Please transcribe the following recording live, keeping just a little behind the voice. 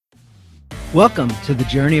Welcome to the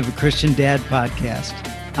Journey of a Christian Dad podcast.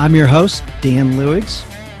 I'm your host, Dan Lewigs.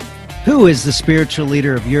 Who is the spiritual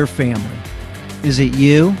leader of your family? Is it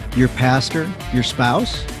you, your pastor, your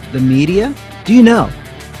spouse, the media? Do you know?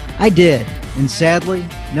 I did, and sadly,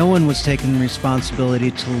 no one was taking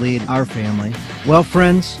responsibility to lead our family. Well,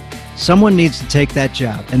 friends, someone needs to take that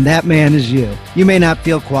job, and that man is you. You may not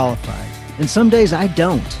feel qualified, and some days I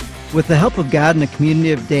don't. With the help of God and a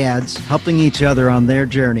community of dads helping each other on their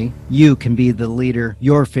journey, you can be the leader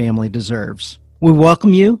your family deserves. We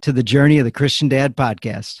welcome you to the Journey of the Christian Dad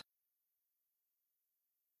podcast.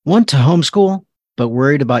 Want to homeschool, but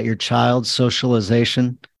worried about your child's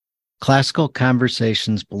socialization? Classical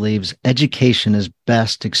Conversations believes education is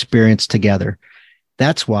best experienced together.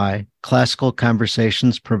 That's why Classical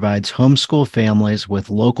Conversations provides homeschool families with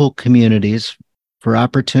local communities for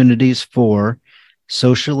opportunities for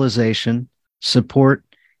socialization, support,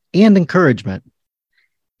 and encouragement.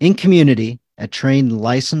 In community, a trained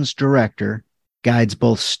licensed director guides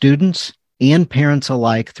both students and parents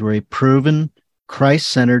alike through a proven,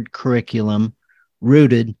 Christ-centered curriculum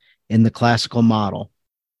rooted in the classical model.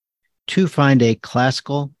 To find a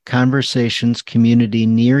Classical Conversations community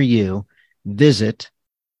near you, visit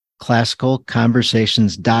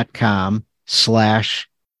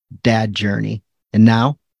classicalconversations.com/dadjourney. And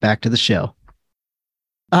now, back to the show.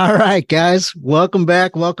 All right, guys, welcome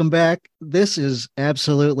back. This is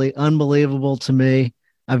absolutely unbelievable to me.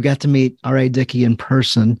 I've got to meet RA Dickey in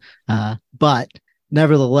person, but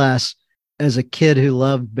nevertheless, as a kid who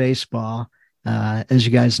loved baseball, as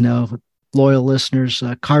you guys know, loyal listeners,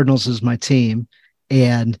 Cardinals is my team,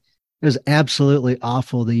 and it was absolutely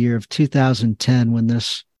awful the year of 2010 when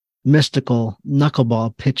this mystical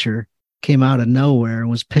knuckleball pitcher came out of nowhere and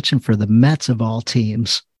was pitching for the Mets of all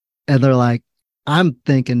teams, and they're like, I'm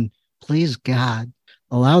thinking, please God,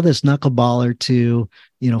 allow this knuckleballer to,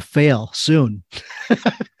 fail soon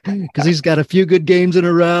because he's got a few good games in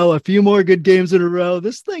a row, a few more good games in a row.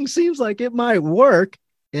 This thing seems like it might work.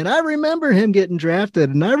 And I remember him getting drafted,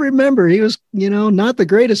 and I remember he was, not the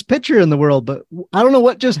greatest pitcher in the world, but I don't know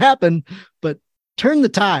what just happened, but turn the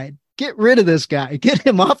tide. Get rid of this guy, get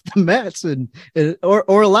him off the Mets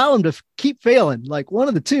or allow him to keep failing, like one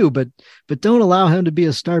of the two, but don't allow him to be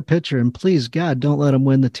a star pitcher. And please God, don't let him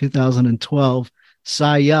win the 2012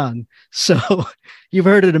 Cy Young. So you've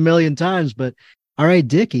heard it a million times, but RA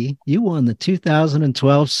Dickey, you won the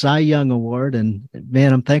 2012 Cy Young Award. And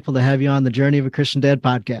man, I'm thankful to have you on the Journey of a Christian Dad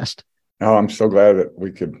podcast. Oh, I'm so glad that we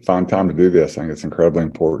could find time to do this. I think it's incredibly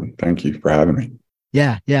important. Thank you for having me.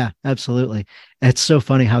 Yeah, absolutely. It's so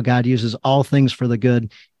funny how God uses all things for the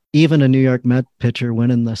good, even a New York Met pitcher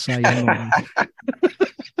winning the Cy Young Award.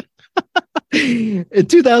 In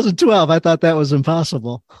 2012, I thought that was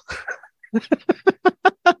impossible.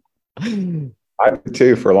 I did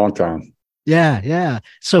too for a long time. Yeah.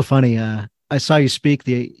 So funny. I saw you speak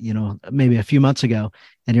maybe a few months ago,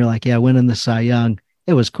 and you're like, yeah, winning the Cy Young,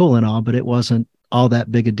 it was cool and all, but it wasn't all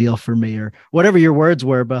that big a deal for me, or whatever your words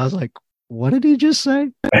were. But I was like, what did he just say?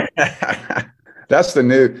 That's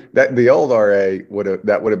the old RA would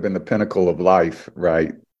have been the pinnacle of life,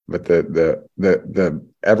 right? But the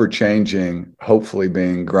ever changing, hopefully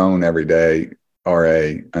being grown every day,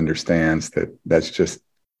 RA understands that's just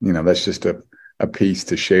a piece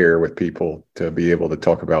to share with people to be able to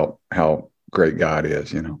talk about how great God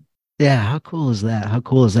is, Yeah, how cool is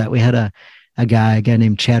that? We had a guy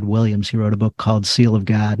named Chad Williams. He wrote a book called Seal of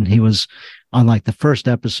God, and he was on like the first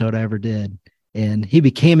episode I ever did. And he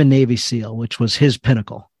became a Navy SEAL, which was his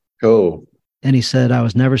pinnacle. Cool. And he said, I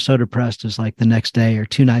was never so depressed as like the next day or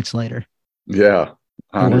 2 nights later. Yeah.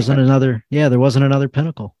 There wasn't another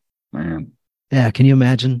pinnacle. Man. Yeah. Can you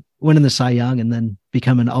imagine winning the Cy Young and then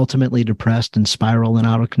becoming ultimately depressed and spiraling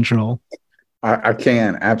out of control? I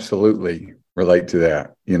can absolutely relate to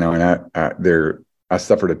that. And I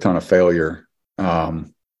suffered a ton of failure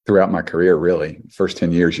throughout my career, really. First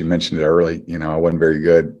 10 years, you mentioned it early, I wasn't very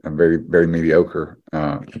good. I'm very, very mediocre.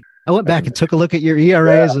 I went back and took a look at your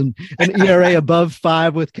ERAs and an ERA above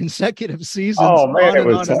 5 with consecutive seasons. Oh man, it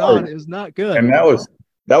was hard. It was not good. And that was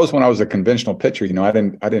when I was a conventional pitcher. I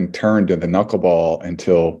didn't turn to the knuckleball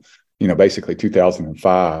until, basically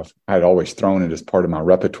 2005. I had always thrown it as part of my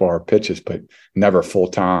repertoire of pitches, but never full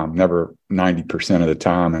time, never 90% of the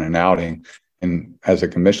time in an outing. And as a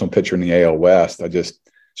conventional pitcher in the AL West, I just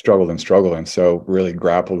struggled. And so really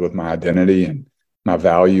grappled with my identity and my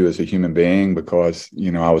value as a human being because,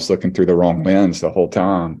 I was looking through the wrong lens the whole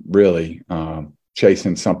time, really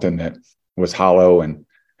chasing something that was hollow. And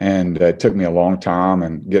it took me a long time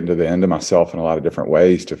and getting to the end of myself in a lot of different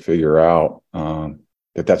ways to figure out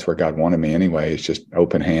that's where God wanted me anyway. It's just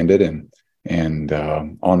open-handed and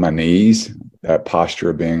on my knees, that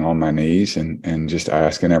posture of being on my knees and just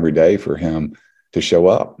asking every day for him to show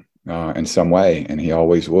up in some way. And he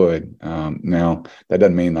always would. Now that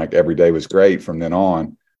doesn't mean like every day was great from then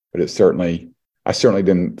on, but I certainly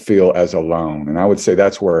didn't feel as alone. And I would say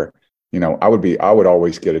that's where, I would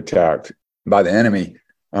always get attacked by the enemy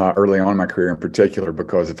early on in my career in particular,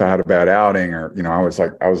 because if I had a bad outing or, I was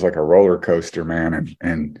like a roller coaster, man.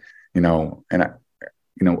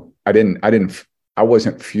 I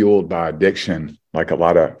wasn't fueled by addiction like a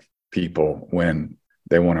lot of people when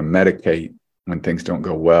they want to medicate when things don't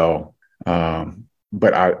go well.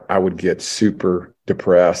 But I would get super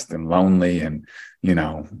depressed and lonely and,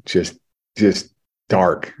 just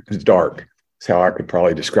dark. It's dark. It's how I could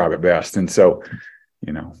probably describe it best. And so,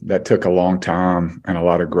 that took a long time and a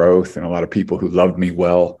lot of growth and a lot of people who loved me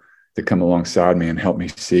well to come alongside me and help me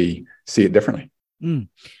see it differently.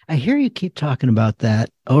 I hear you keep talking about that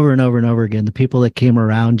over and over and over again, the people that came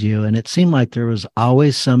around you. And it seemed like there was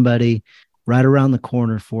always somebody right around the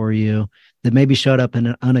corner for you that maybe showed up in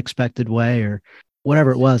an unexpected way or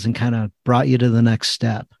whatever it was and kind of brought you to the next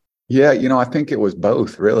step. Yeah. I think it was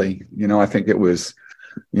both, really. I think it was,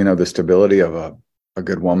 the stability of a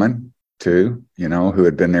good woman too, who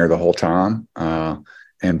had been there the whole time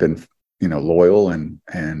and been, loyal and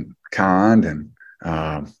kind and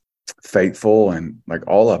faithful and like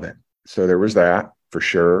all of it. So there was that for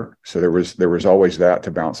sure. So there was always that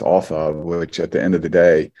to bounce off of, which at the end of the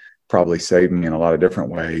day probably saved me in a lot of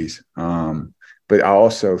different ways. But I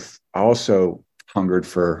also hungered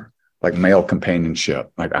for like male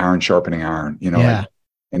companionship, like iron sharpening iron, Yeah.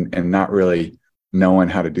 like, and not really knowing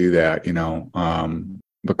how to do that,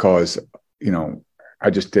 because, I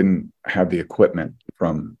just didn't have the equipment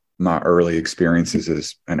from my early experiences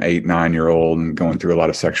as an 8-9-year-old and going through a lot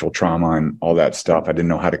of sexual trauma and all that stuff. I didn't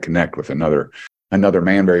know how to connect with another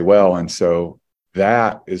man very well. And so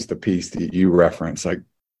that is the piece that you reference. Like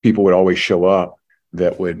people would always show up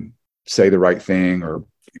that would say the right thing or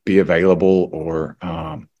be available or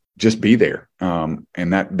just be there. And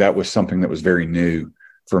that was something that was very new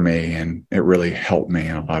for me. And it really helped me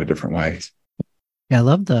in a lot of different ways. Yeah. I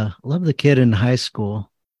love the kid in high school.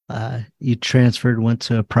 You transferred, went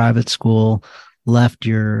to a private school, left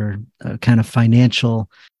your kind of financial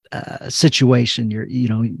situation.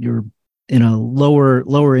 You're in a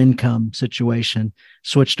lower income situation,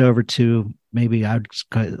 switched over to maybe I'd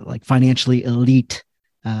call it like financially elite,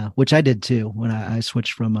 which I did too when I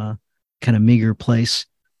switched from a kind of meager place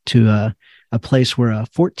to a place where a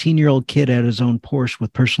 14-year-old kid had his own Porsche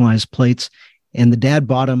with personalized plates, and the dad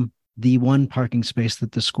bought him the one parking space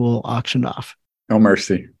that the school auctioned off. No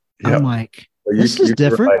mercy. Yep. I'm like, this is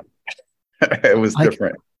different. Right. It was like,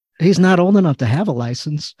 different. He's not old enough to have a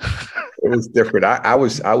license. It was different. I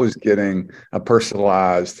was getting a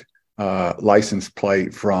personalized license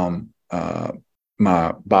plate from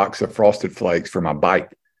my box of Frosted Flakes for my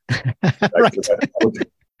bike. Right.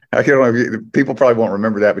 I don't know. People probably won't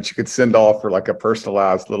remember that, but you could send off for like a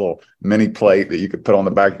personalized little mini plate that you could put on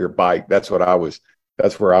the back of your bike. That's where I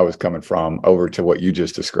was coming from over to what you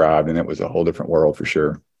just described. And it was a whole different world for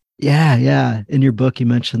sure. Yeah. Yeah. In your book, you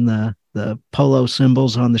mentioned the polo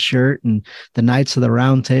symbols on the shirt and the Knights of the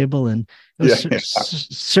Round Table. And it was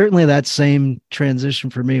certainly that same transition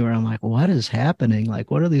for me where I'm like, what is happening?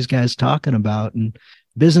 Like, what are these guys talking about? And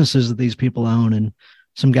businesses that these people own. And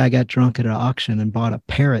some guy got drunk at an auction and bought a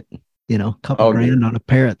parrot, a couple grand on a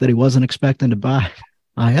parrot that he wasn't expecting to buy.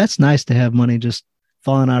 That's nice to have money just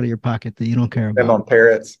falling out of your pocket that you don't care about. And on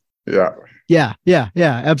parrots. Yeah. Yeah.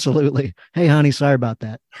 Absolutely. Hey, honey, sorry about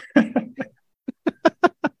that.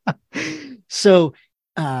 So,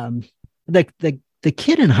 the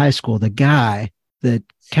kid in high school, the guy that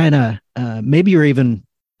kind of maybe you're even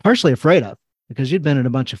partially afraid of because you'd been in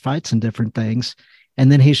a bunch of fights and different things. And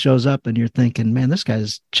then he shows up and you're thinking, man, this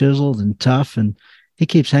guy's chiseled and tough and he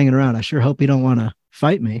keeps hanging around. I sure hope he don't want to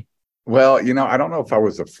fight me. Well, I don't know if I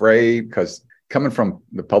was afraid because coming from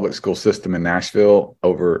the public school system in Nashville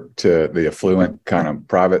over to the affluent kind of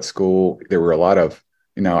private school, there were a lot of,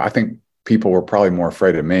 I think people were probably more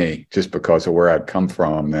afraid of me just because of where I'd come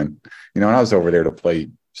from. And, and I was over there to play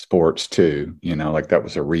sports too, like that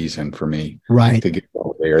was a reason for me right to get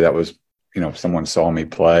over there. That was, if someone saw me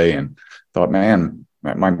play and thought, man,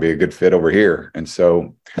 that might be a good fit over here. And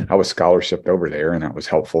so I was scholarshiped over there and that was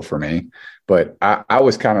helpful for me. But I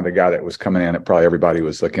was kind of the guy that was coming in that probably everybody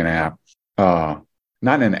was looking at, not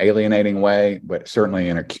in an alienating way, but certainly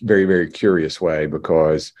in a very, very curious way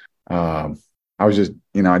because I was just,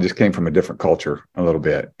 I just came from a different culture a little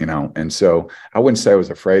bit, and so I wouldn't say I was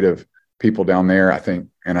afraid of people down there. I think,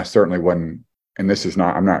 and I certainly wasn't, and this is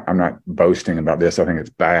not, I'm not boasting about this. I think it's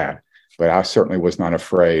bad, but I certainly was not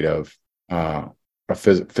afraid of uh, a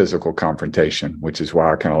physical confrontation, which is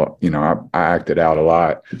why I kind of, I acted out a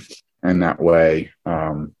lot in that way,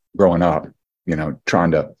 growing up,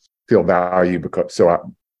 trying to feel value because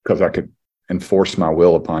I could enforce my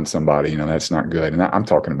will upon somebody. That's not good. And I'm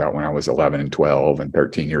talking about when I was 11 and 12 and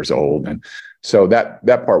 13 years old. And so that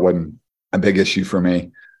part wasn't a big issue for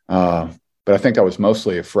me. But I think I was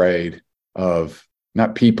mostly afraid of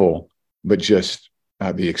not people, but just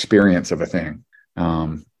the experience of a thing,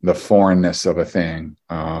 the foreignness of a thing.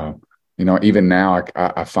 Even now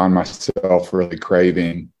I find myself really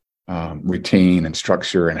craving routine and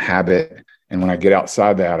structure and habit. And when I get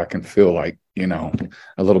outside that, I can feel like,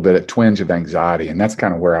 a little bit of twinge of anxiety. And that's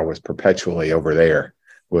kind of where I was perpetually over there.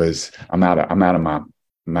 Was I'm out of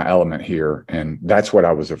my element here. And that's what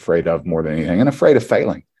I was afraid of more than anything, and afraid of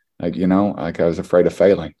failing. Like I was afraid of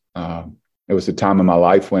failing. It was a time in my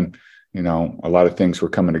life when, a lot of things were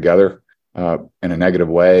coming together in a negative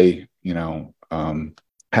way.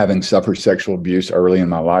 Having suffered sexual abuse early in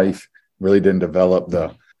my life, really didn't develop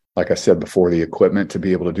like I said before, the equipment to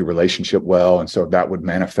be able to do relationship well. And so that would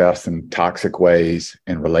manifest in toxic ways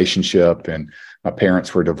in relationship. And my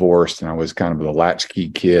parents were divorced, and I was kind of the latchkey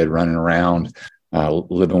kid running around,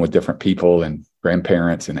 living with different people and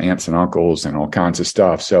grandparents and aunts and uncles and all kinds of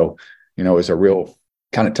stuff. So, it was a real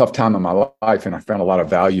kind of tough time in my life. And I found a lot of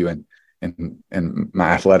value in my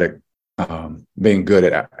athletic, being good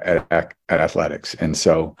at athletics. And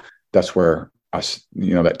so that's where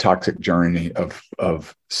that toxic journey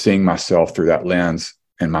of seeing myself through that lens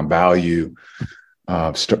and my value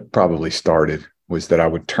probably started, was that I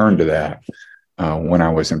would turn to that when I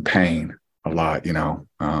was in pain a lot,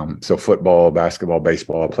 so football, basketball,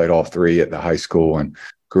 baseball, I played all three at the high school and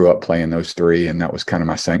grew up playing those three. And that was kind of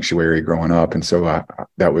my sanctuary growing up. And so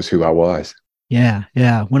that was who I was. Yeah.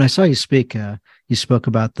 Yeah. When I saw you speak, you spoke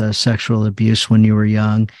about the sexual abuse when you were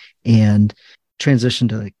young and transitioned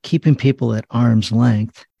to keeping people at arm's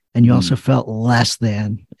length. And you also felt less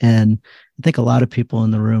than. And I think a lot of people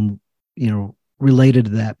in the room, related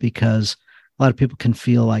to that, because a lot of people can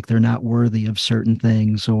feel like they're not worthy of certain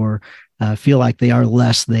things, or feel like they are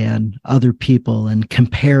less than other people, and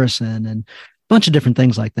comparison and a bunch of different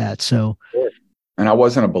things like that. So, and I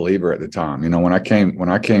wasn't a believer at the time. When I came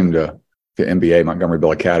to the MBA,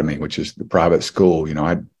 Montgomeryville Academy, which is the private school,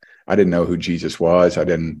 I didn't know who Jesus was. I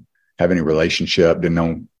didn't have any relationship, didn't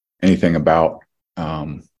know anything about,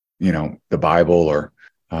 the Bible or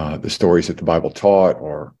the stories that the Bible taught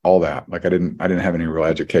or all that. Like I didn't have any real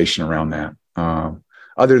education around that.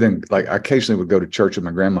 Other than like I occasionally would go to church with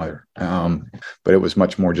my grandmother. But it was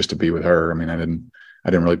much more just to be with her. I mean, I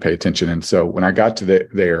didn't really pay attention. And so when I got to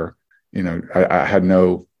there, I had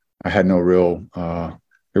no real,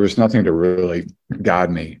 there was nothing to really guide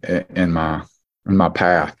me in my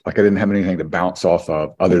path. Like I didn't have anything to bounce off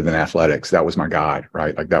of other than athletics. That was my guide,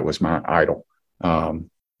 right? Like that was my idol.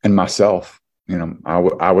 And myself,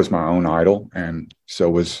 I was my own idol, and so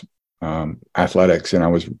was athletics, and I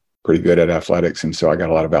was pretty good at athletics. And so I got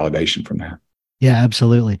a lot of validation from that. Yeah,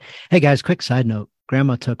 absolutely. Hey guys, quick side note.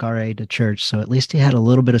 Grandma took RA to church, so at least he had a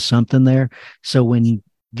little bit of something there. So when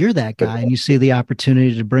you're that guy and you see the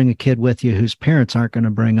opportunity to bring a kid with you whose parents aren't going to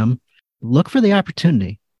bring them, look for the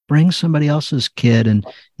opportunity. Bring somebody else's kid, and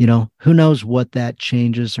who knows what that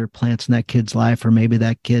changes or plants in that kid's life, or maybe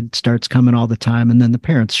that kid starts coming all the time and then the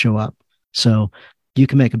parents show up. So you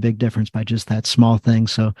can make a big difference by just that small thing.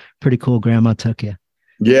 So pretty cool. Grandma took you.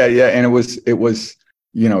 Yeah. And it was,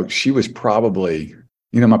 she was probably,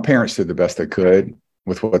 my parents did the best they could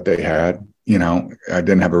with what they had. I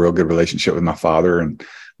didn't have a real good relationship with my father, and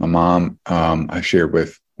my mom, I shared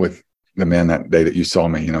with the men that day that you saw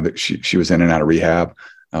me, that she was in and out of rehab.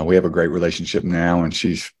 We have a great relationship now, and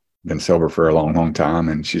she's been sober for a long, long time,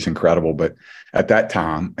 and she's incredible. But at that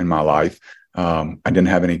time in my life, I didn't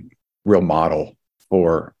have any real model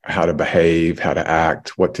for how to behave, how to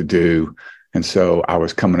act, what to do. And so I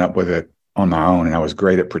was coming up with it on my own, and I was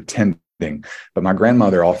great at pretending. But my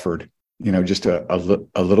grandmother offered, just a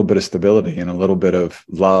little bit of stability and a little bit of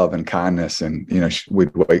love and kindness. And,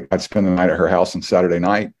 I'd spend the night at her house on Saturday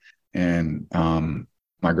night, and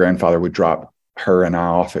my grandfather would drop her and I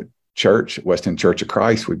off at church, West End Church of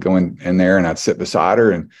Christ. We'd go in there, and I'd sit beside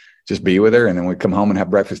her and just be with her. And then we'd come home and have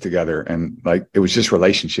breakfast together. And like, it was just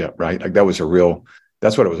relationship, right? Like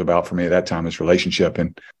that's what it was about for me at that time, is relationship.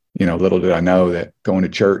 And, little did I know that going to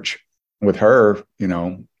church with her,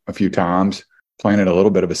 a few times planted a little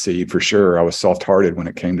bit of a seed for sure. I was soft-hearted when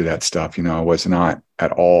it came to that stuff. I was not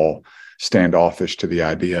at all standoffish to the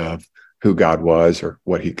idea of who God was or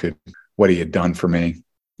what he had done for me,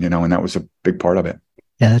 and that was a big part of it.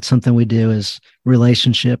 Yeah, that's something we do is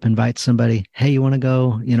relationship, invite somebody, hey, you want to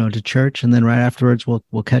go, to church? And then right afterwards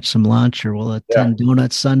we'll catch some lunch or we'll Yeah. attend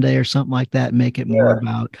Donut Sunday or something like that, and make it more Yeah.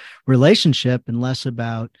 about relationship and less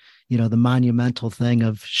about, the monumental thing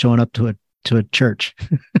of showing up to a church.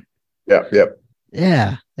 Yeah. Yep.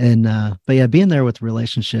 Yeah. And but yeah, being there with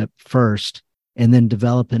relationship first and then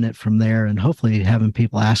developing it from there, and hopefully having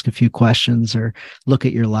people ask a few questions or look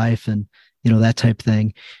at your life and that type of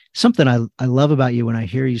thing. Something I love about you when I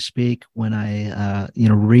hear you speak, when I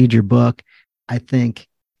read your book, I think,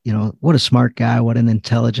 what a smart guy, what an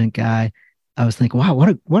intelligent guy. I was thinking, wow,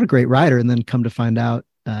 what a great writer. And then come to find out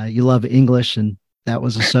you love English and that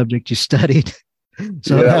was a subject you studied.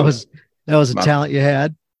 So Yeah. that was a My, talent you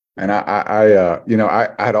had. and I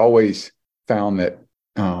had always found that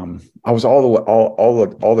I was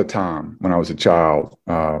all the time when I was a child.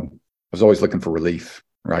 I was always looking for relief,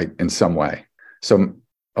 right, in some way. So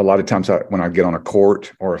a lot of times when I get on a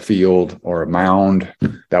court or a field or a mound,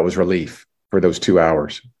 that was relief for those 2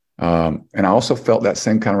 hours. And I also felt that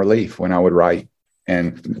same kind of relief when I would write.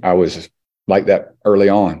 And I was like that early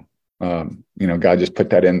on. God just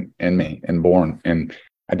put that in me and born. And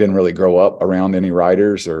I didn't really grow up around any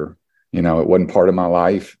writers or, it wasn't part of my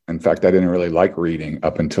life. In fact, I didn't really like reading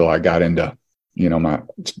up until I got into, my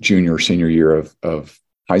senior year of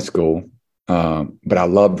high school. But I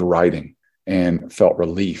loved writing and felt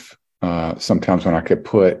relief. Sometimes when I could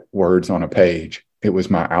put words on a page, it was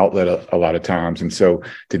my outlet a lot of times. And so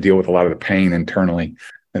to deal with a lot of the pain internally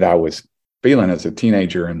that I was feeling as a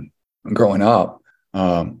teenager and growing up,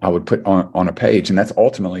 I would put on a page. And that's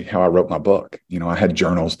ultimately how I wrote my book. I had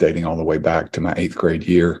journals dating all the way back to my 8th grade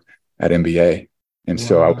year at MBA. And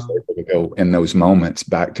so I was Wow. able to go in those moments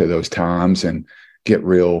back to those times and get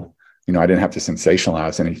real. I didn't have to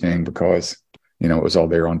sensationalize anything because, it was all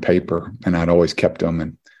there on paper, and I'd always kept them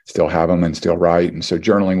and still have them and still write. And so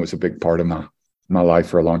journaling was a big part of my life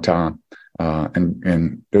for a long time.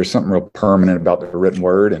 And there's something real permanent about the written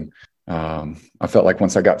word. And I felt like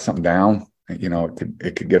once I got something down,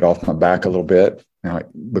 it could get off my back a little bit,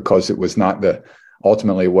 because it was not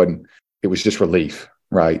ultimately it was just relief,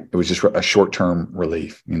 right? It was just a short-term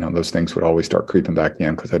relief. Those things would always start creeping back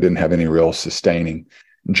in because I didn't have any real sustaining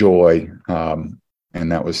joy. And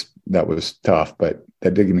that was tough, but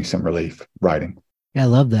that did give me some relief writing. Yeah, I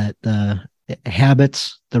love that. The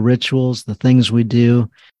habits, the rituals, the things we do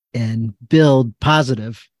and build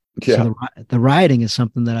positive. Yeah. So the writing is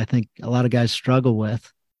something that I think a lot of guys struggle with.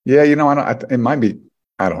 Yeah. It might be,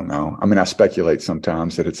 I don't know. I mean, I speculate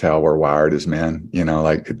sometimes that it's how we're wired as men,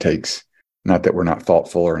 like it takes, not that we're not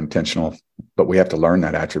thoughtful or intentional, but we have to learn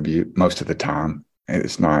that attribute most of the time. And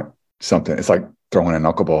it's not something, it's like throwing a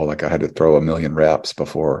knuckleball. Like I had to throw 1,000,000 reps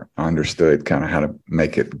before I understood kind of how to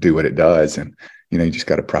make it do what it does. And, you just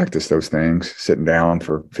got to practice those things, sitting down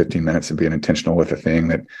for 15 minutes and being intentional with a thing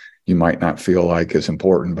that you might not feel like is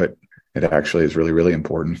important, but it actually is really, really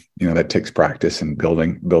important. That takes practice and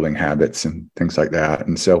building habits and things like that.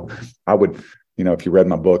 And so I would, if you read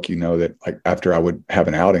my book, that like after I would have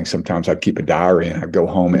an outing, sometimes I'd keep a diary and I'd go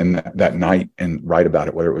home in that night and write about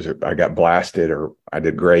it, whether it was I got blasted or I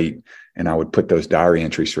did great. And I would put those diary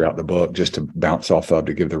entries throughout the book just to bounce off of,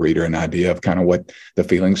 to give the reader an idea of kind of what the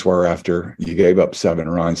feelings were after you gave up 7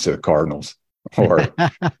 runs to the Cardinals, or Good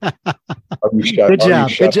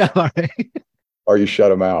job. Good job. All right. or you shut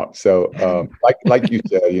them out. So like you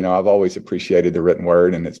said, I've always appreciated the written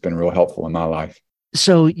word, and it's been real helpful in my life.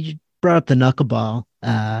 So you brought up the knuckleball.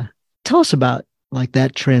 Tell us about like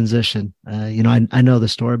that transition. I know the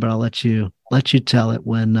story, but I'll let you tell it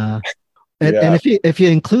when and if you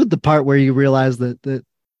include the part where you realize that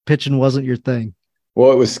pitching wasn't your thing.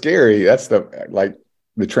 Well, it was scary. The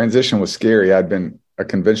transition was scary. I'd been a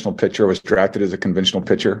conventional pitcher. I was drafted as a conventional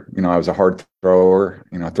pitcher. I was a hard thrower.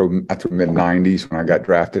 I threw mid-90s when I got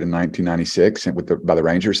drafted in 1996 by the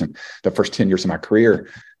Rangers. And the first 10 years of my career,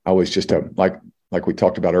 I was just like we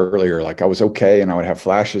talked about earlier, like I was okay, and I would have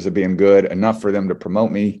flashes of being good, enough for them to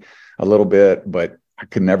promote me a little bit, but I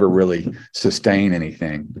could never really sustain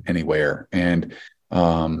anything anywhere. And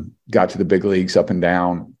got to the big leagues up and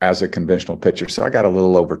down as a conventional pitcher. So I got a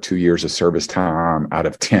little over 2 years of service time out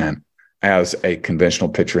of 10 as a conventional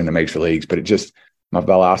pitcher in the major leagues. But my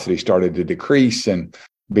velocity started to decrease, and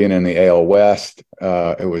being in the AL West,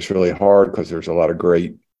 it was really hard because there's a lot of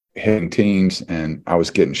great hitting teams, and I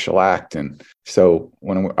was getting shellacked. And so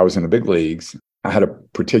when I was in the big leagues, I had a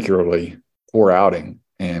particularly poor outing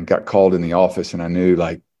and got called in the office, and I knew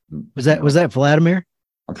was that Vladimir?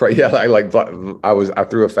 I'm afraid, yeah, I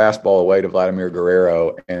threw a fastball away to Vladimir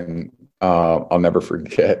Guerrero, and I'll never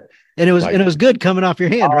forget. And it was good coming off your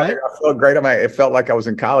hand, right? I felt great. It felt like I was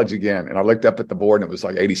in college again. And I looked up at the board and it was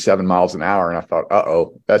like 87 miles an hour. And I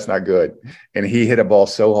thought, that's not good. And he hit a ball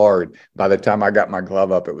so hard. By the time I got my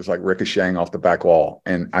glove up, it was like ricocheting off the back wall.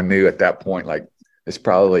 And I knew at that point, like, it's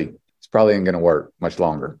probably ain't going to work much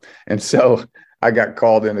longer. And so I got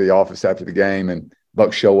called into the office after the game, and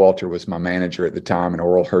Buck Showalter was my manager at the time, and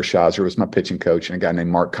Oral Hershiser was my pitching coach, and a guy named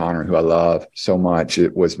Mark Connor, who I love so much,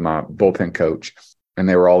 it was my bullpen coach. And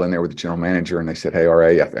they were all in there with the general manager, and they said, "Hey, RA,"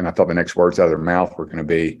 and I thought the next words out of their mouth were going to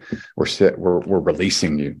be, "We're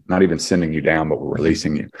releasing you, not even sending you down, but we're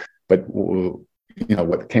releasing you." But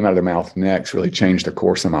what came out of their mouth next really changed the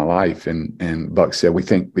course of my life. And Buck said, "We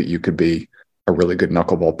think that you could be a really good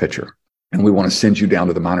knuckleball pitcher, and we want to send you down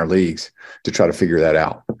to the minor leagues to try to figure that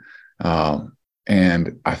out."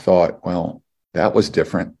 And I thought, well, that was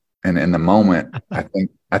different. And in the moment, I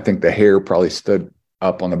think the hair probably stood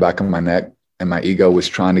up on the back of my neck, and my ego was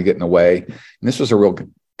trying to get in the way. And this was a real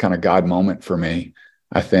kind of God moment for me,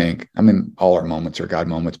 I think. I mean, all our moments are God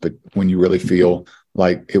moments, but when you really feel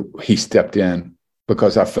like he stepped in,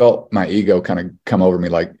 because I felt my ego kind of come over me,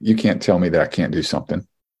 like, you can't tell me that I can't do something,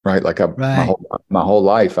 right? Like my whole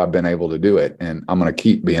life, I've been able to do it, and I'm going to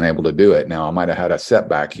keep being able to do it. Now, I might have had a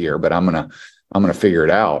setback here, but I'm going to figure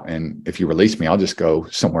it out. And if you release me, I'll just go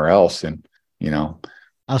somewhere else. And,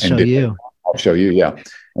 I'll show you. I'll show you. Yeah.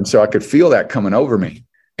 And so I could feel that coming over me.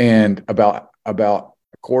 And about a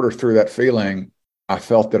quarter through that feeling, I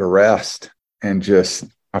felt that arrest, and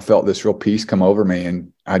I felt this real peace come over me.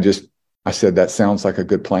 And I said, that sounds like a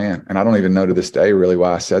good plan. And I don't even know to this day really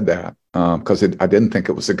why I said that, because I didn't think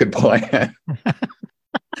it was a good plan.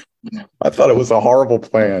 I thought it was a horrible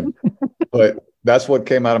plan, but that's what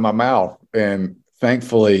came out of my mouth. And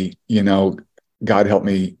thankfully, God helped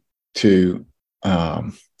me to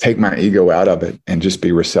take my ego out of it and just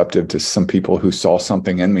be receptive to some people who saw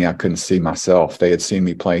something in me I couldn't see myself. They had seen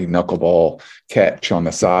me play knuckleball catch on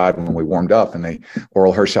the side when we warmed up, and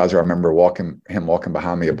Oral Hershiser, I remember him walking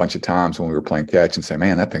behind me a bunch of times when we were playing catch and saying,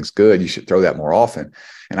 "Man, that thing's good. You should throw that more often."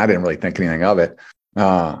 And I didn't really think anything of it.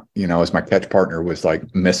 As my catch partner was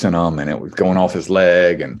like missing them, and it was going off his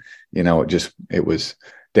leg, and it was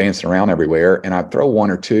dancing around everywhere. And I'd throw one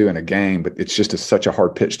or two in a game, but it's just such a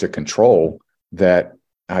hard pitch to control that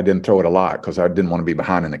I didn't throw it a lot because I didn't want to be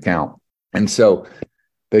behind in the count. And so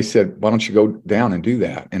they said, "Why don't you go down and do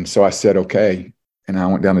that?" And so I said, "Okay." And I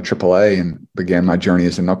went down to AAA and began my journey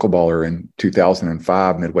as a knuckleballer in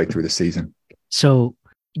 2005, midway through the season. So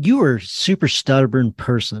you were a super stubborn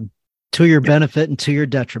person, to your benefit and to your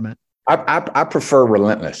detriment. I prefer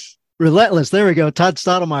relentless. Relentless. There we go. Todd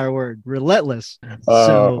Stottlemyre word. Relentless.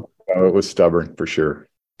 It was stubborn for sure.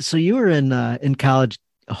 So you were in college,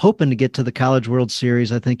 hoping to get to the College World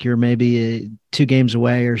Series. I think you're maybe 2 games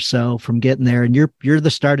away or so from getting there, and you're the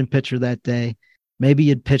starting pitcher that day. Maybe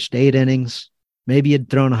you'd pitched 8 innings. Maybe you'd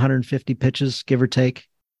thrown 150 pitches, give or take.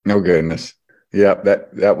 No goodness. Yeah,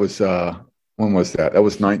 that was when was that? That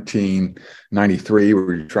was 1993. We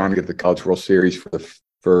were trying to get the College World Series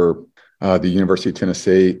for the University of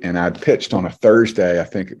Tennessee, and I'd pitched on a Thursday, I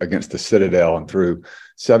think, against the Citadel, and threw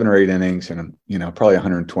 7 or 8 innings and probably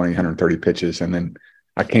 120, 130 pitches, and then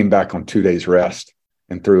I came back on 2 days rest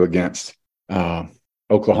and threw against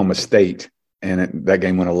Oklahoma State, and that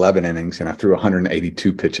game went 11 innings, and I threw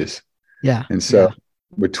 182 pitches. Yeah. And so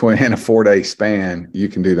between a 4-day span, you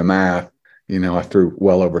can do the math. I threw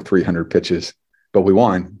well over 300 pitches, but we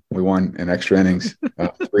won. We won in extra innings,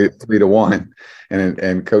 3-1.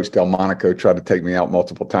 And Coach Delmonico tried to take me out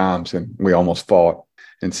multiple times, and we almost fought.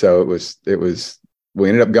 And so we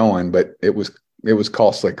ended up going, but it was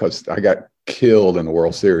costly because I got killed in the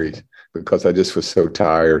World Series because I just was so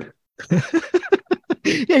tired.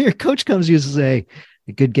 Yeah, your coach comes to you and say,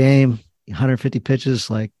 "A good game, 150 pitches,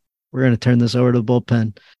 like, we're going to turn this over to the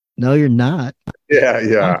bullpen." No, you're not.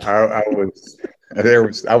 Yeah.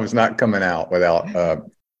 I was not coming out without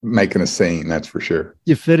making a scene. That's for sure.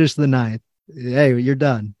 You finished the 9th. Hey, you're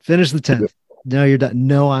done. Finish the 10th. No, you're done.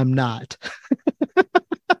 No, I'm not.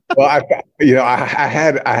 Well, I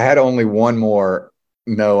had only one more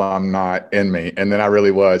 "no, I'm not" in me, and then I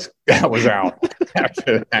was out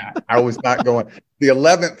after that. I was not going. The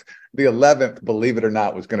 11th, believe it or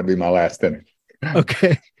not, was going to be my last inning.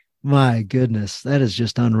 Okay. My goodness, that is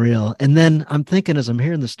just unreal. And then I'm thinking, as I'm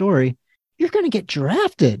hearing the story, you're going to get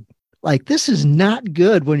drafted. Like, this is not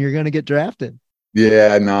good when you're going to get drafted.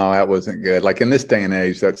 Yeah, no, that wasn't good. Like, in this day and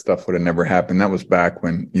age, that stuff would have never happened. That was back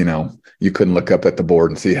when, you couldn't look up at the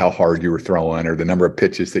board and see how hard you were throwing or the number of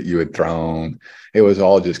pitches that you had thrown. It was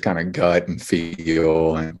all just kind of gut and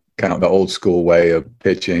feel and kind of the old school way of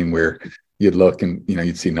pitching where, you'd look and,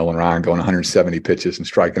 you'd see Nolan Ryan going 170 pitches and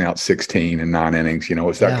striking out 16 in 9 innings.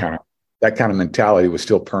 It's that kind of mentality was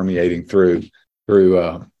still permeating through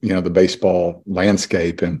the baseball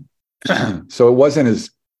landscape. And so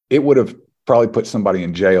it would have probably put somebody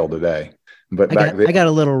in jail today. But I got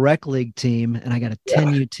a little rec league team, and I got a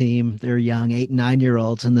 10U team. They're young, 8 and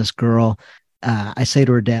 9-year-olds. And this girl, I say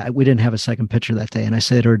to her dad, we didn't have a second pitcher that day. And I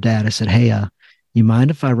say to her dad, I said, hey, you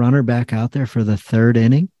mind if I run her back out there for the 3rd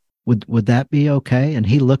inning? Would that be okay? And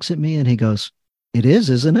he looks at me and he goes, it is,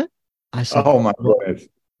 isn't it? I said, oh my goodness.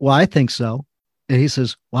 Well, I think so. And he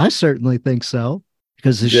says, well, I certainly think so.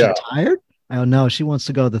 Because is she tired? I go, no, she wants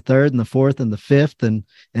to go the 3rd and the 4th and the 5th.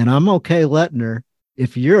 And I'm okay letting her.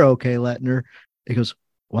 If you're okay letting her. He goes,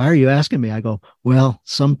 why are you asking me? I go, well,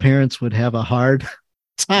 some parents would have a hard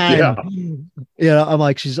time. Yeah. I'm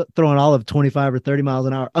like, she's throwing all of 25 or 30 miles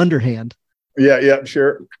an hour underhand. Yeah,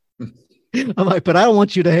 sure. I'm like, but I don't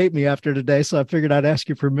want you to hate me after today. So I figured I'd ask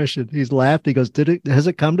your permission. He's laughed. He goes, has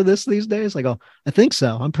it come to this these days? I go, I think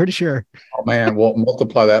so. I'm pretty sure. Oh man. Well,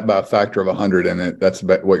 multiply that by a factor of 100. And that's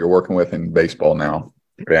about what you're working with in baseball now.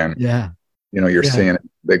 And you're seeing it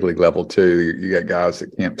big league level too. You got guys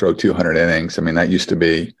that can't throw 200 innings. I mean, that used to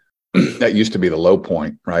be the low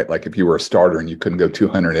point, right? Like if you were a starter and you couldn't go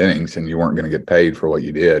 200 innings and you weren't going to get paid for what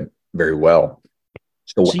you did very well.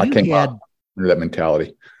 So I came up under that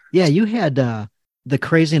mentality. Yeah, you had the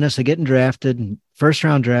craziness of getting drafted, 1st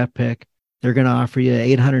round draft pick. They're going to offer you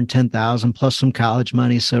 $810,000 plus some college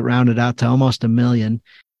money, so it rounded out to almost $1 million.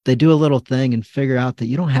 They do a little thing and figure out that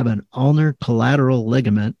you don't have an ulnar collateral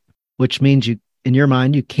ligament, which means in your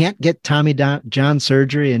mind, you can't get Tommy John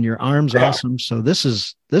surgery, and your arm's awesome. So this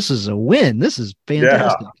is a win. This is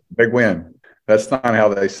fantastic. Yeah, big win. That's not how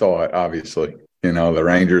they saw it, obviously. The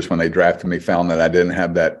Rangers, when they drafted me, found that I didn't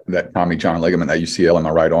have that Tommy John ligament, that UCL in my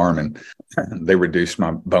right arm, and they reduced my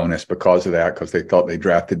bonus because of that, because they thought they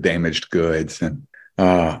drafted damaged goods. And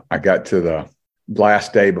I got to the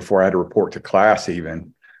last day before I had to report to class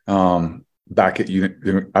even. Back at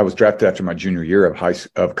I was drafted after my junior year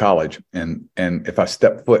of college, and if I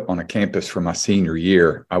stepped foot on a campus for my senior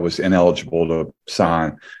year, I was ineligible to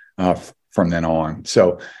sign from then on.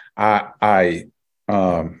 So I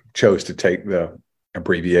chose to take the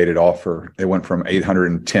abbreviated offer. It went from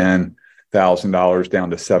 $810,000 down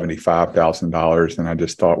to $75,000, and I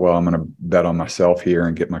just thought, well, I'm going to bet on myself here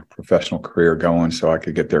and get my professional career going so I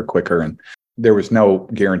could get there quicker. And there was no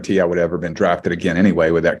guarantee I would ever been drafted again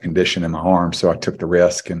anyway with that condition in my arm. So I took the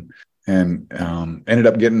risk and ended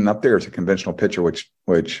up getting up there as a conventional pitcher, which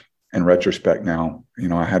in retrospect now,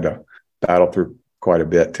 I had to battle through quite a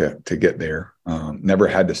bit to get there. Never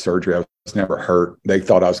had the surgery. I was never hurt. They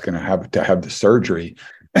thought I was going to have the surgery,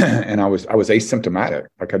 and I was asymptomatic.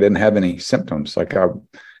 Like I didn't have any symptoms.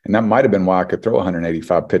 And that might have been why I could throw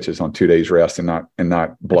 185 pitches on 2 days rest and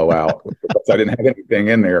not blow out, because I didn't have anything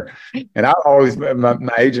in there. And I always,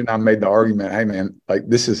 my agent and I made the argument, hey man, like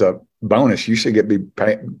this is a bonus. You should getting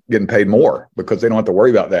paid more, because they don't have to worry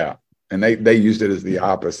about that. And they used it as the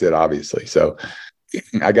opposite, obviously. So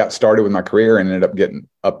I got started with my career and ended up getting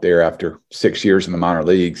up there after 6 years in the minor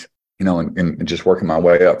leagues, and just working my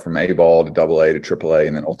way up from A ball to AA to AAA,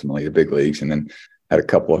 and then ultimately to big leagues, and then had a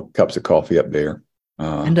couple of cups of coffee up there.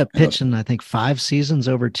 End up pitching, I think, 5 seasons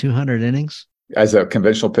over 200 innings as a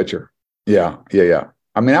conventional pitcher. Yeah.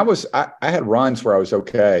 I mean, I had runs where I was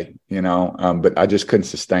okay, but I just couldn't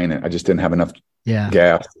sustain it. I just didn't have enough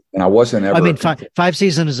gas, and I wasn't ever. I mean, five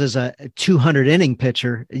seasons as a 200 inning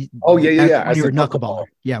pitcher. Oh yeah. When you were knuckleballer.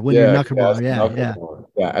 Yeah, when you're knuckleballer.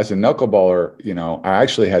 Yeah. As a knuckleballer, I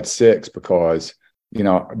actually had 6 because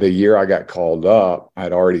the year I got called up,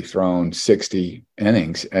 I'd already thrown 60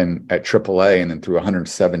 innings and at AAA, and then threw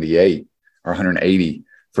 178 or 180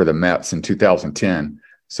 for the Mets in 2010.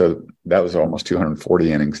 So that was almost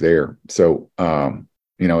 240 innings there. So,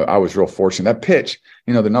 I was real fortunate. That pitch,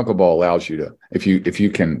 the knuckleball allows you to, if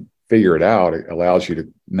you can figure it out, it allows you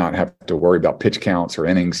to not have to worry about pitch counts or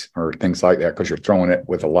innings or things like that, because you're throwing it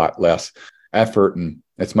with a lot less effort, and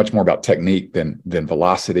it's much more about technique than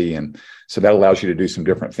velocity. And so that allows you to do some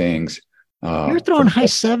different things. You're throwing high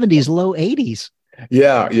 70s, low 80s.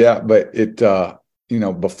 Yeah. But it,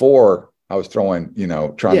 before I was throwing,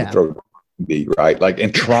 trying to throw 90, right? Like,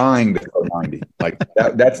 and trying to throw 90, like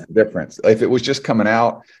that's the difference. If it was just coming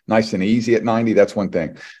out nice and easy at 90, that's one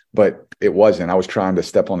thing, but it wasn't. I was trying to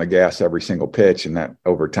step on the gas every single pitch, and that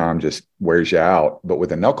over time just wears you out. But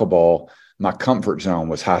with a knuckleball, my comfort zone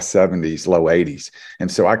was high 70s, low 80s. And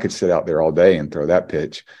so I could sit out there all day and throw that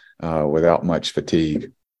pitch without much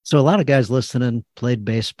fatigue. So a lot of guys listening played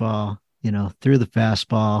baseball, threw the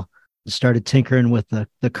fastball, started tinkering with the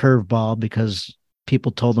curveball because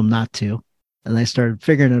people told them not to. and they started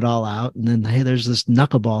figuring it all out. And then, hey, there's this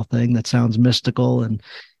knuckleball thing that sounds mystical and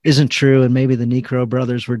isn't true. And maybe the Necro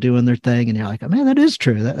brothers were doing their thing. And you're like, oh, man, that is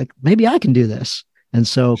true. That, like, maybe I can do this. And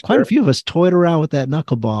so quite a few of us toyed around with that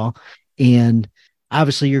knuckleball. And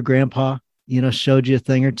obviously your grandpa, showed you a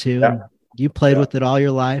thing or two. And you played with it all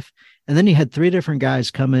your life. And then you had 3 different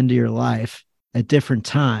guys come into your life at different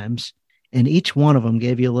times. And each one of them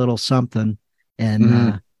gave you a little something.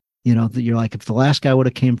 And, you're like, if the last guy would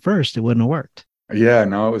have came first, it wouldn't have worked. Yeah,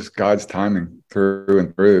 no, it was God's timing through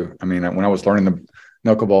and through. I mean, when I was learning the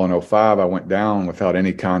knuckleball in 05, I went down without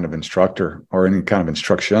any kind of instructor or any kind of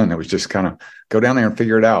instruction. It was just kind of go down there and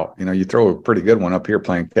figure it out. You throw a pretty good one up here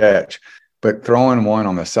playing catch, but throwing one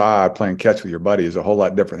on the side, playing catch with your buddy is a whole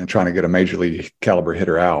lot different than trying to get a major league caliber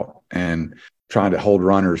hitter out and trying to hold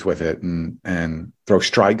runners with it and throw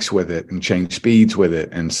strikes with it and change speeds with it.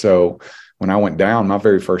 And so when I went down, my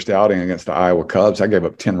very first outing against the Iowa Cubs, I gave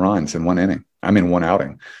up 10 runs in one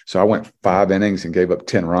outing. So I went 5 innings and gave up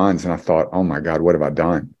 10 runs. And I thought, oh my God, what have I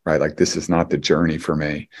done? Right? Like, this is not the journey for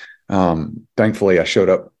me. Thankfully, I showed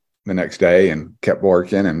up the next day and kept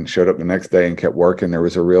working, and showed up the next day and kept working. There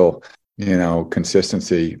was a real,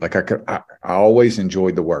 consistency. Like I always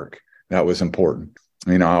enjoyed the work. That was important.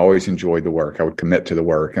 I always enjoyed the work. I would commit to the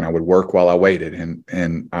work, and I would work while I waited.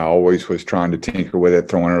 And I always was trying to tinker with it,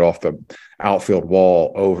 throwing it off the outfield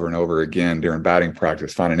wall over and over again during batting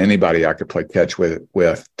practice, finding anybody I could play catch with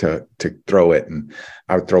to throw it. And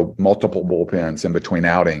I would throw multiple bullpens in between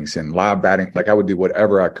outings and live batting. Like, I would do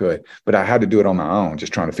whatever I could, but I had to do it on my own,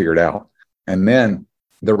 just trying to figure it out. And then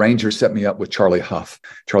the Rangers set me up with Charlie Huff.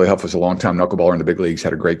 Charlie Huff was a longtime knuckleballer in the big leagues,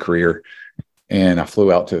 had a great career. And I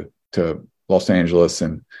flew out to Los Angeles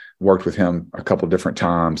and worked with him a couple of different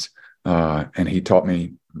times. And he taught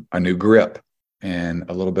me a new grip and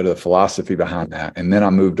a little bit of the philosophy behind that. And then I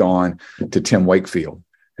moved on to Tim Wakefield,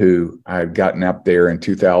 who I had gotten up there in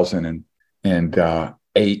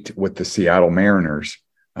 2008 with the Seattle Mariners,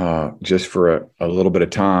 just for a little bit of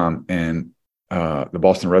time. And the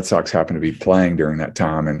Boston Red Sox happened to be playing during that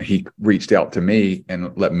time. And he reached out to me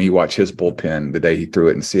and let me watch his bullpen the day he threw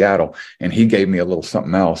it in Seattle. And he gave me a little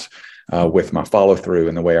something else with my follow through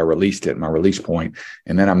and the way I released it, my release point.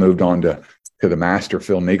 And then I moved on to the master,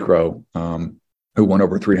 Phil Necro, who won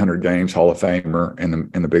over 300 games, Hall of Famer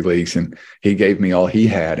in the big leagues. And he gave me all he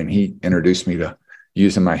had, and he introduced me to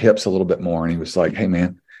using my hips a little bit more. And he was like, hey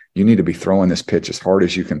man, you need to be throwing this pitch as hard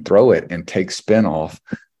as you can throw it and take spin off.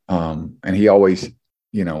 And he always,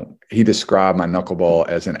 he described my knuckleball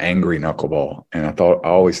as an angry knuckleball. And I thought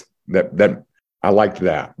that I liked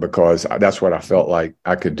that, because that's what I felt like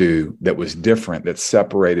I could do that was different, that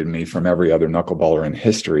separated me from every other knuckleballer in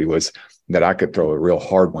history, was that I could throw a real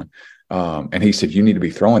hard one. And he said, you need to be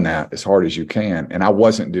throwing that as hard as you can. And I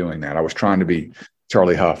wasn't doing that. I was trying to be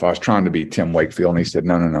Charlie Huff. I was trying to be Tim Wakefield. And he said,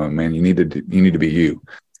 no, man, you need to be you.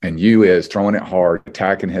 And you is throwing it hard,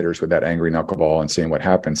 attacking hitters with that angry knuckleball and seeing what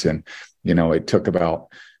happens. And, it took about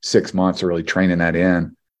 6 months of really training that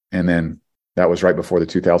in. And then that was right before the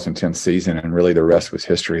 2010 season. And really the rest was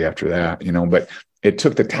history after that, but it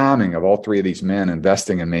took the timing of all 3 of these men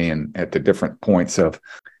investing in me, and at the different points of,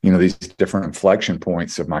 these different inflection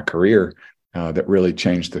points of my career that really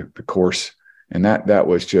changed the course. And that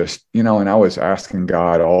was just, and I was asking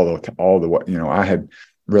God I had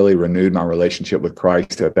really renewed my relationship with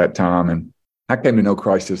Christ at that time. And I came to know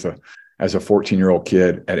Christ as a 14-year-old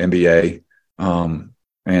kid at MBA. But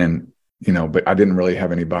I didn't really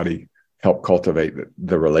have anybody help cultivate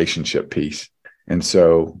the relationship piece. And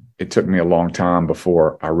so it took me a long time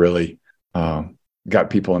before I really got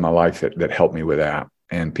people in my life that helped me with that.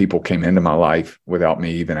 And people came into my life without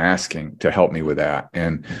me even asking to help me with that.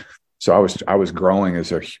 And so I was growing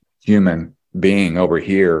as a human being over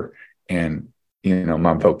here. And,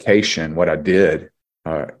 my vocation, what I did,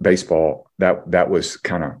 baseball, that was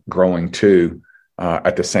kind of growing too.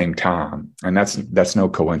 At the same time. And that's no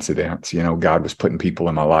coincidence. God was putting people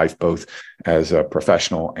in my life, both as a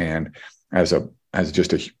professional and as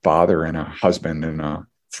just a father and a husband and a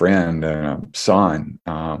friend and a son,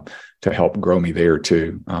 to help grow me there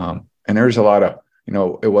too. And there's a lot of,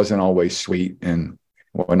 it wasn't always sweet and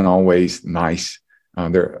wasn't always nice.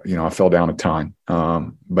 I fell down a ton,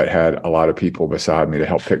 but had a lot of people beside me to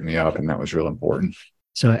help pick me up. And that was real important.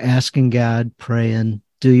 So asking God, praying,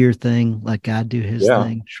 do your thing, let God do his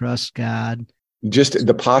thing, trust God. Just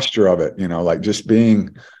the posture of it, like just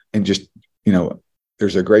being, and just,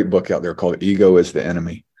 there's a great book out there called Ego is the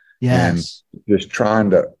Enemy. Yes. And just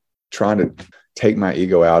trying to take my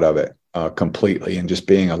ego out of it completely, and just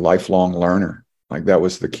being a lifelong learner. Like, that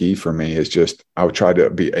was the key for me, is just, I would try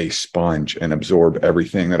to be a sponge and absorb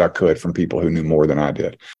everything that I could from people who knew more than I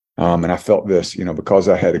did. And I felt this, because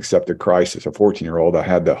I had accepted Christ as a 14-year-old, I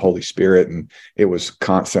had the Holy Spirit, and it was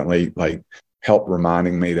constantly like help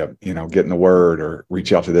reminding me to, get in the Word or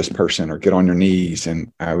reach out to this person or get on your knees.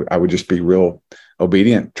 And I would just be real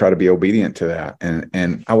obedient, try to be obedient to that.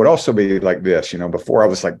 And I would also be like this, before I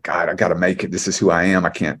was like, God, I got to make it. This is who I am.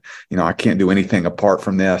 I can't do anything apart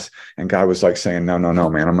from this. And God was like saying, no,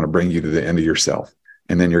 man, I'm going to bring you to the end of yourself.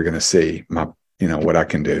 And then you're going to see what I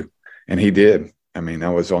can do. And he did. I mean,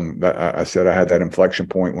 I said I had that inflection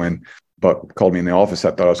point when Buck called me in the office.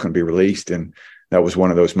 I thought I was going to be released. And that was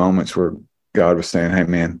one of those moments where God was saying, hey,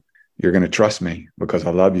 man, you're going to trust me because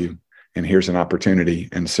I love you. And here's an opportunity.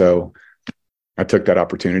 And so I took that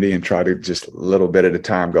opportunity and tried to just a little bit at a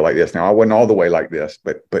time go like this. Now, I wasn't all the way like this,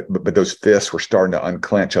 but those fists were starting to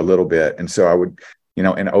unclench a little bit. And so I would,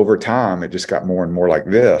 and over time, it just got more and more like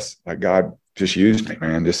this. Like God just used me,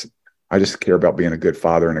 man. I just care about being a good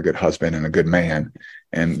father and a good husband and a good man.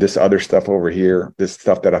 And this other stuff over here, this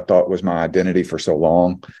stuff that I thought was my identity for so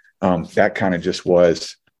long, that kind of just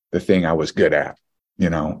was the thing I was good at,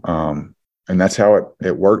 and that's how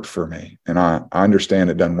it worked for me. And I understand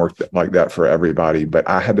it doesn't work like that for everybody, but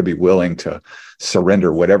I had to be willing to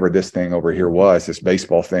surrender whatever this thing over here was, this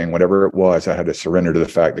baseball thing, whatever it was. I had to surrender to the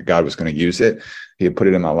fact that God was going to use it. He had put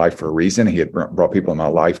it in my life for a reason. He had brought people in my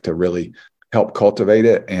life to really help cultivate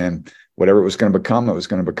it. And whatever it was going to become, it was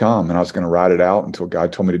going to become. And I was going to ride it out until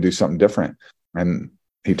God told me to do something different. And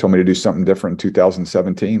he told me to do something different in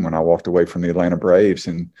 2017 when I walked away from the Atlanta Braves.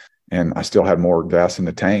 And I still had more gas in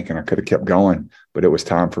the tank, and I could have kept going, but it was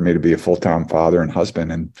time for me to be a full-time father and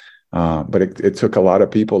husband. And but it took a lot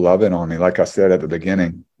of people loving on me. Like I said at the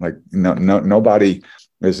beginning, like nobody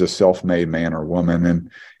is a self-made man or woman.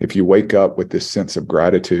 And if you wake up with this sense of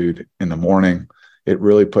gratitude in the morning, it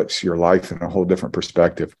really puts your life in a whole different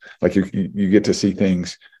perspective. Like you get to see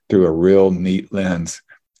things through a real neat lens.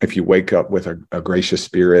 If you wake up with a gracious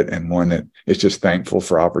spirit and one that is just thankful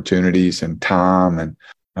for opportunities and time and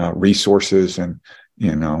resources, and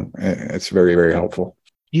it's very, very helpful.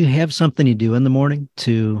 Do you have something you do in the morning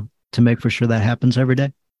to make for sure that happens every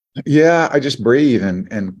day? Yeah, I just breathe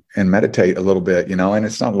and meditate a little bit, and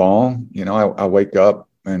it's not long. I wake up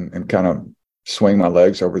and kind of swing my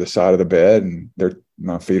legs over the side of the bed, and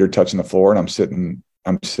my feet are touching the floor, and I'm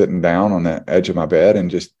sitting down on the edge of my bed and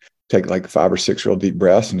just take like 5 or 6 real deep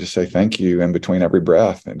breaths and just say thank you in between every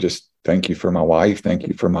breath, and just thank you for my wife, thank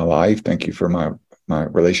you for my life, thank you for my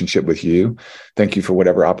relationship with you, thank you for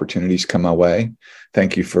whatever opportunities come my way,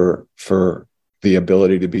 thank you for the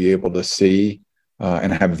ability to be able to see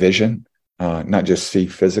and have vision, not just see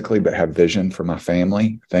physically, but have vision for my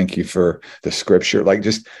family. Thank you for the scripture. I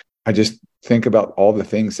just think about all the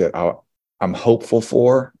things that I'm hopeful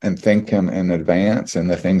for and thank him in advance, and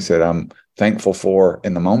the things that I'm thankful for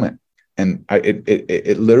in the moment. And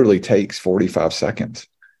it literally takes 45 seconds.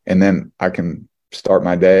 And then I can start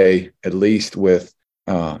my day at least with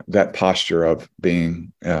that posture of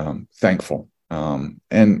being thankful.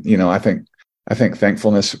 I think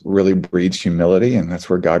thankfulness really breeds humility, and that's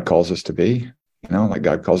where God calls us to be. Like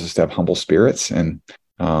God calls us to have humble spirits. And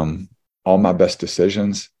all my best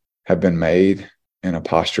decisions have been made in a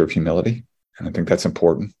posture of humility. And I think that's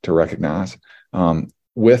important to recognize.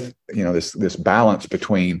 With this balance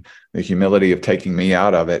between the humility of taking me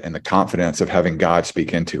out of it and the confidence of having God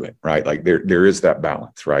speak into it, right? Like there is that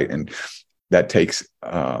balance, right? And that takes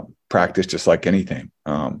practice, just like anything.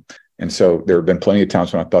 And so there have been plenty of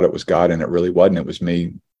times when I thought it was God, and it really wasn't. It was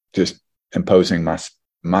me just imposing my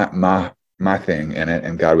thing in it,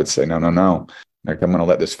 and God would say, no, like I'm going to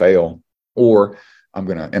let this fail, or I'm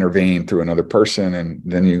going to intervene through another person. And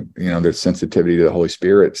then there's sensitivity to the Holy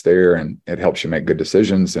Spirit's there, and it helps you make good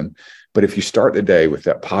decisions. But if you start the day with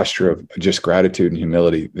that posture of just gratitude and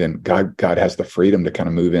humility, then God has the freedom to kind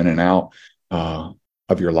of move in and out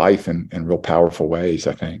of your life in real powerful ways,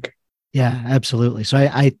 I think. Yeah, absolutely. So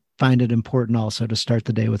I find it important also to start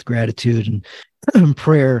the day with gratitude and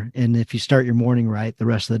prayer. And if you start your morning right, the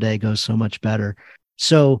rest of the day goes so much better.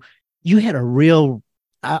 So you had a real,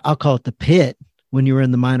 I'll call it the pit, when you were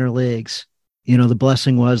in the minor leagues. The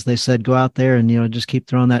blessing was they said, go out there and, just keep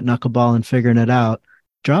throwing that knuckleball and figuring it out.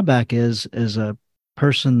 Drawback is a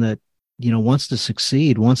person that, wants to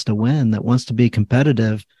succeed, wants to win, that wants to be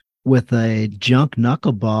competitive, with a junk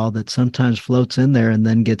knuckleball that sometimes floats in there and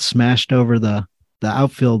then gets smashed over the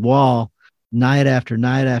outfield wall night after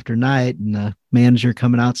night after night. And the manager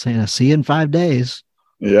coming out saying, I'll see you in 5 days.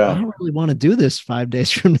 Yeah. I don't really want to do this 5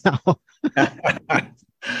 days from now.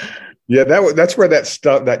 Yeah, that's where that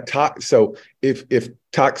stuff, so if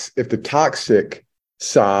the toxic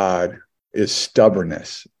side is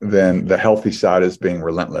stubbornness, then the healthy side is being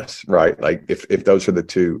relentless, right? Like if those are the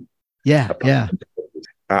two. Yeah. Yeah.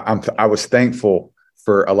 I was thankful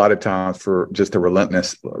for a lot of times for just the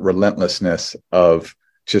relentlessness of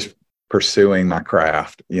just pursuing my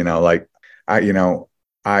craft, like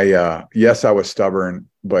yes, I was stubborn,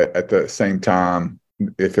 but at the same time,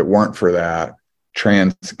 if it weren't for that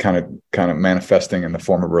kind of manifesting in the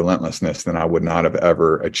form of relentlessness, then I would not have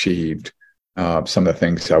ever achieved some of the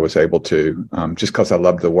things I was able to, just because I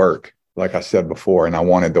loved the work, like I said before, and I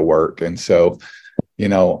wanted the work. And so,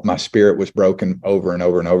 my spirit was broken over and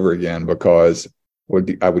over and over again because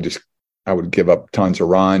I would give up tons of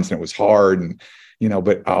runs, and it was hard. And,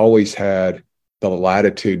 but I always had the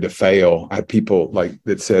latitude to fail. I had people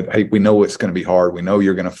that said, "Hey, we know it's going to be hard. We know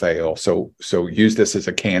you're going to fail. So use this as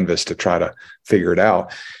a canvas to try to figure it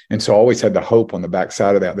out." And so I always had the hope on the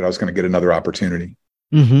backside of that I was going to get another opportunity.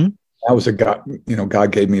 Mm-hmm. That was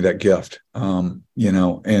God gave me that gift.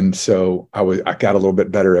 And so I got a little bit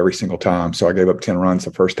better every single time. So I gave up 10 runs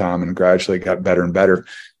the first time and gradually got better and better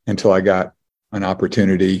until I got an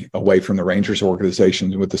opportunity away from the Rangers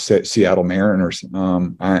organization with the Seattle Mariners.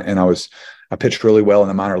 I pitched really well in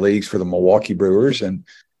the minor leagues for the Milwaukee Brewers, and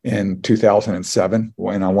in 2007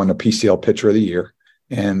 when I won the PCL Pitcher of the Year,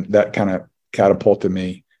 and that kind of catapulted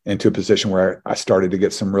me into a position where I started to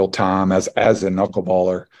get some real time as a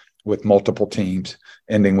knuckleballer with multiple teams,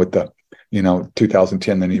 ending with the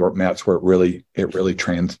 2010 the New York Mets, where it really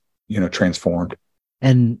transformed.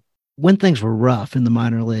 And when things were rough in the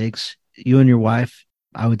minor leagues, you and your wife,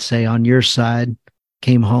 I would say on your side,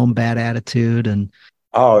 came home bad attitude and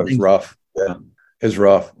it was rough. Yeah, it was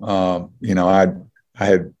rough. I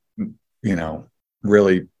had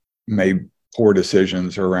really made poor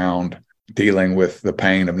decisions around dealing with the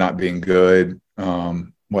pain of not being good,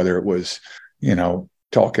 whether it was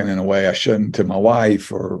talking in a way I shouldn't to my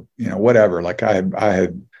wife or whatever. Like I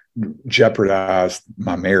had jeopardized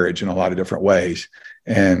my marriage in a lot of different ways,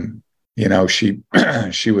 and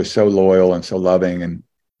she was so loyal and so loving and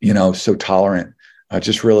so tolerant.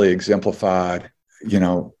 Just really exemplified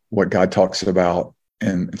what God talks about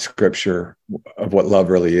in Scripture of what love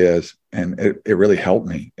really is, and it really helped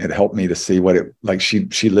me. It helped me to see what it like.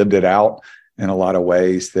 She lived it out in a lot of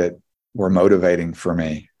ways that were motivating for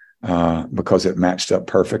me, because it matched up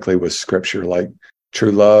perfectly with Scripture. Like,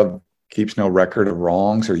 true love keeps no record of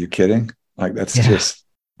wrongs. Are you kidding? Like, that's just,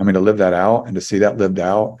 to live that out and to see that lived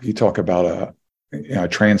out. You talk about a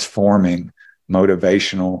transforming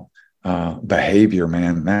motivational behavior,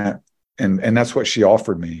 man. And that's what she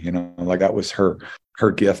offered me. Like, that was her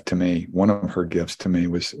gift to me. One of her gifts to me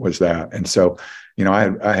was that. And so,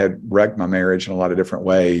 I had wrecked my marriage in a lot of different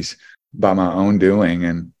ways by my own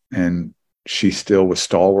doing, and she still was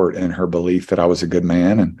stalwart in her belief that I was a good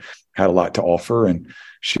man and had a lot to offer. And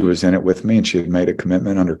she was in it with me, and she had made a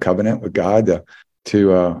commitment under covenant with God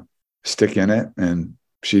to stick in it. And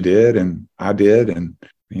she did, and I did. And,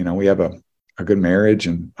 we have a good marriage,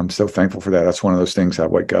 and I'm so thankful for that. That's one of those things I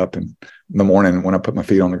wake up in the morning when I put my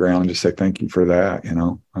feet on the ground and just say, thank you for that,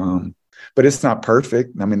 but it's not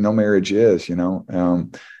perfect. No marriage is,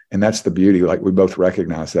 and that's the beauty. Like, we both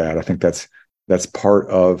recognize that. I think that's part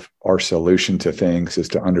of our solution to things, is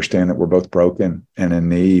to understand that we're both broken and in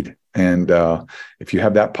need. And if you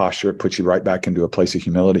have that posture, it puts you right back into a place of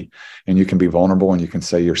humility, and you can be vulnerable and you can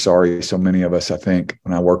say you're sorry. So many of us, I think,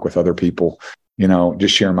 when I work with other people,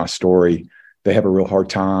 just sharing my story, they have a real hard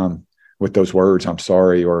time with those words, I'm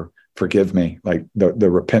sorry, or forgive me. Like, the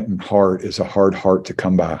repentant heart is a hard heart to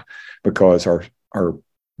come by, because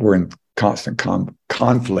we're in constant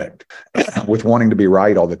conflict with wanting to be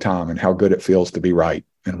right all the time, and how good it feels to be right,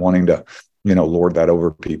 and wanting to, lord that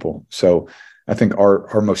over people. So I think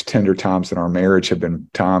our most tender times in our marriage have been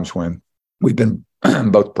times when we've been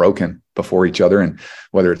both broken before each other, and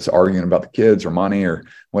whether it's arguing about the kids or money or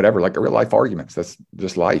whatever, like real life arguments, that's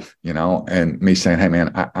just life, and me saying, hey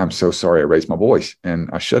man, I'm so sorry I raised my voice and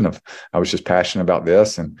I shouldn't have. I was just passionate about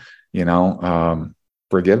this, and,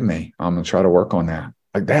 forgive me. I'm going to try to work on that.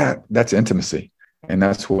 Like that's intimacy. And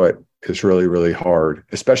that's what is really, really hard,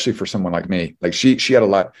 especially for someone like me. Like, she had a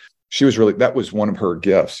lot. That was one of her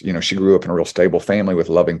gifts. She grew up in a real stable family with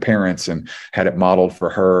loving parents, and had it modeled for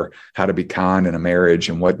her how to be kind in a marriage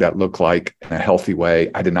and what that looked like in a healthy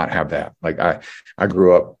way. I did not have that. Like, I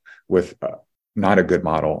grew up with not a good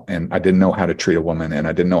model, and I didn't know how to treat a woman, and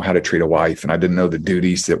I didn't know how to treat a wife, and I didn't know the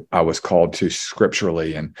duties that I was called to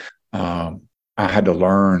scripturally. And I had to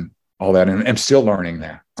learn all that, and I'm still learning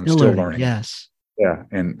that. I'm still learning. Yes. Yeah.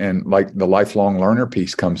 And like, the lifelong learner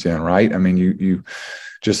piece comes in, right? You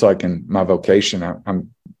just like in my vocation,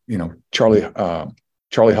 I'm Charlie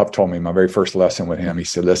Charlie Huff told me my very first lesson with him. He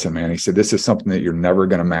said, listen, man, he said, this is something that you're never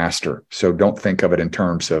going to master. So don't think of it in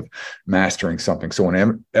terms of mastering something. So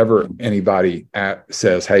whenever anybody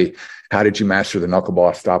says, hey, how did you master the knuckleball?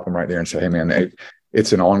 I stop them right there and say, hey, man,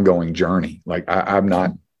 it's an ongoing journey. Like I'm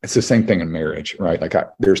not, it's the same thing in marriage, right? Like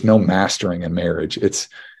there's no mastering in marriage. It's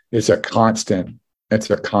a constant, it's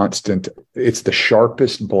the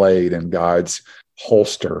sharpest blade in God's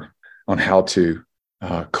holster on how to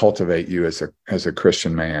cultivate you as a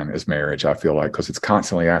Christian man, as marriage, I feel like, because it's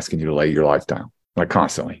constantly asking you to lay your life down, like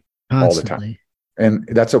constantly, all the time. And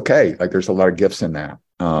that's okay. Like there's a lot of gifts in that.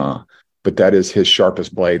 But that is his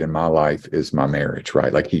sharpest blade in my life, is my marriage,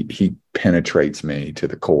 right? Like he penetrates me to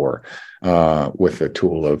the core with the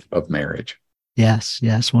tool of marriage. Yes,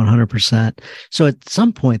 100%. So at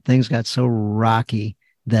some point, things got so rocky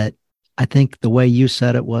that I think the way you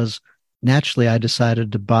said it was, naturally, I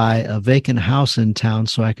decided to buy a vacant house in town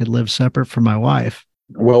so I could live separate from my wife.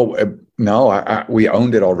 Well, no, we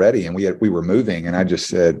owned it already, and we were moving, and I just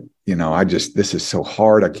said, this is so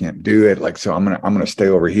hard. I can't do it. Like, so I'm gonna stay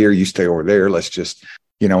over here. You stay over there. Let's just,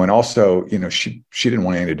 and also, she didn't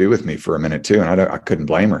want anything to do with me for a minute too, and I couldn't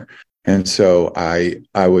blame her. And so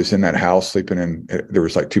I was in that house sleeping in. There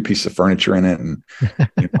was like 2 pieces of furniture in it, and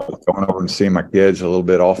going over and seeing my kids a little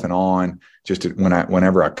bit off and on, just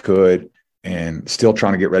whenever I could, and still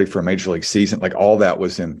trying to get ready for a major league season. Like all that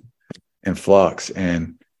was in flux,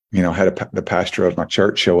 and had the pastor of my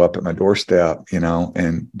church show up at my doorstep,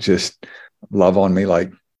 and just love on me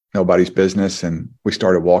like nobody's business. And we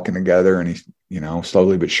started walking together, and he,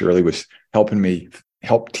 slowly but surely was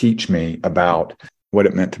help teach me about what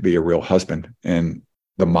it meant to be a real husband, and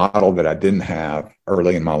the model that I didn't have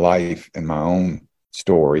early in my life. In my own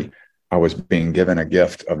story, I was being given a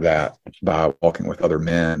gift of that by walking with other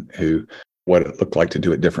men who, what it looked like to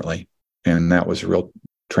do it differently. And that was a real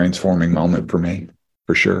transforming moment for me,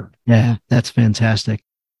 for sure. Yeah, that's fantastic.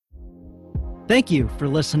 Thank you for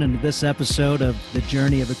listening to this episode of the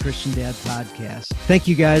Journey of a Christian Dad podcast. Thank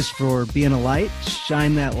you guys for being a light.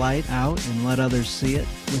 Shine that light out and let others see it.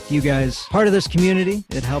 With you guys part of this community,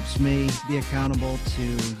 it helps me be accountable to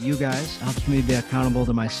you guys. It helps me be accountable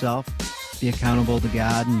to myself, be accountable to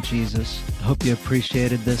God and Jesus. I hope you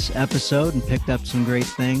appreciated this episode and picked up some great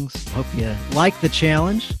things. Hope you like the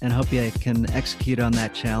challenge, and hope you can execute on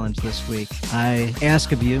that challenge this week. I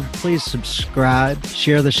ask of you, please subscribe,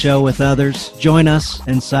 share the show with others. Join us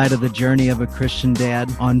inside of the Journey of a Christian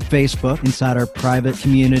Dad on Facebook, inside our private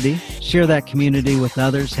community. Share that community with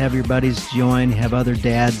others. Have your buddies join. Have other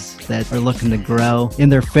dads that are looking to grow in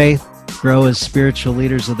their faith, grow as spiritual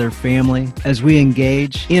leaders of their family. As we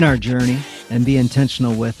engage in our journey and be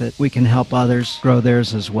intentional with it, we can help others grow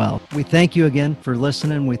theirs as well. We thank you again for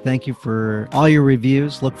listening. We thank you for all your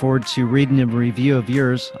reviews. Look forward to reading a review of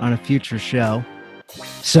yours on a future show.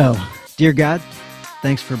 So, dear God,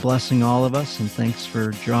 thanks for blessing all of us, and thanks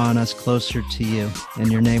for drawing us closer to you.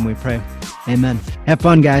 In your name we pray. Amen. Have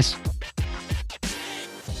fun, guys.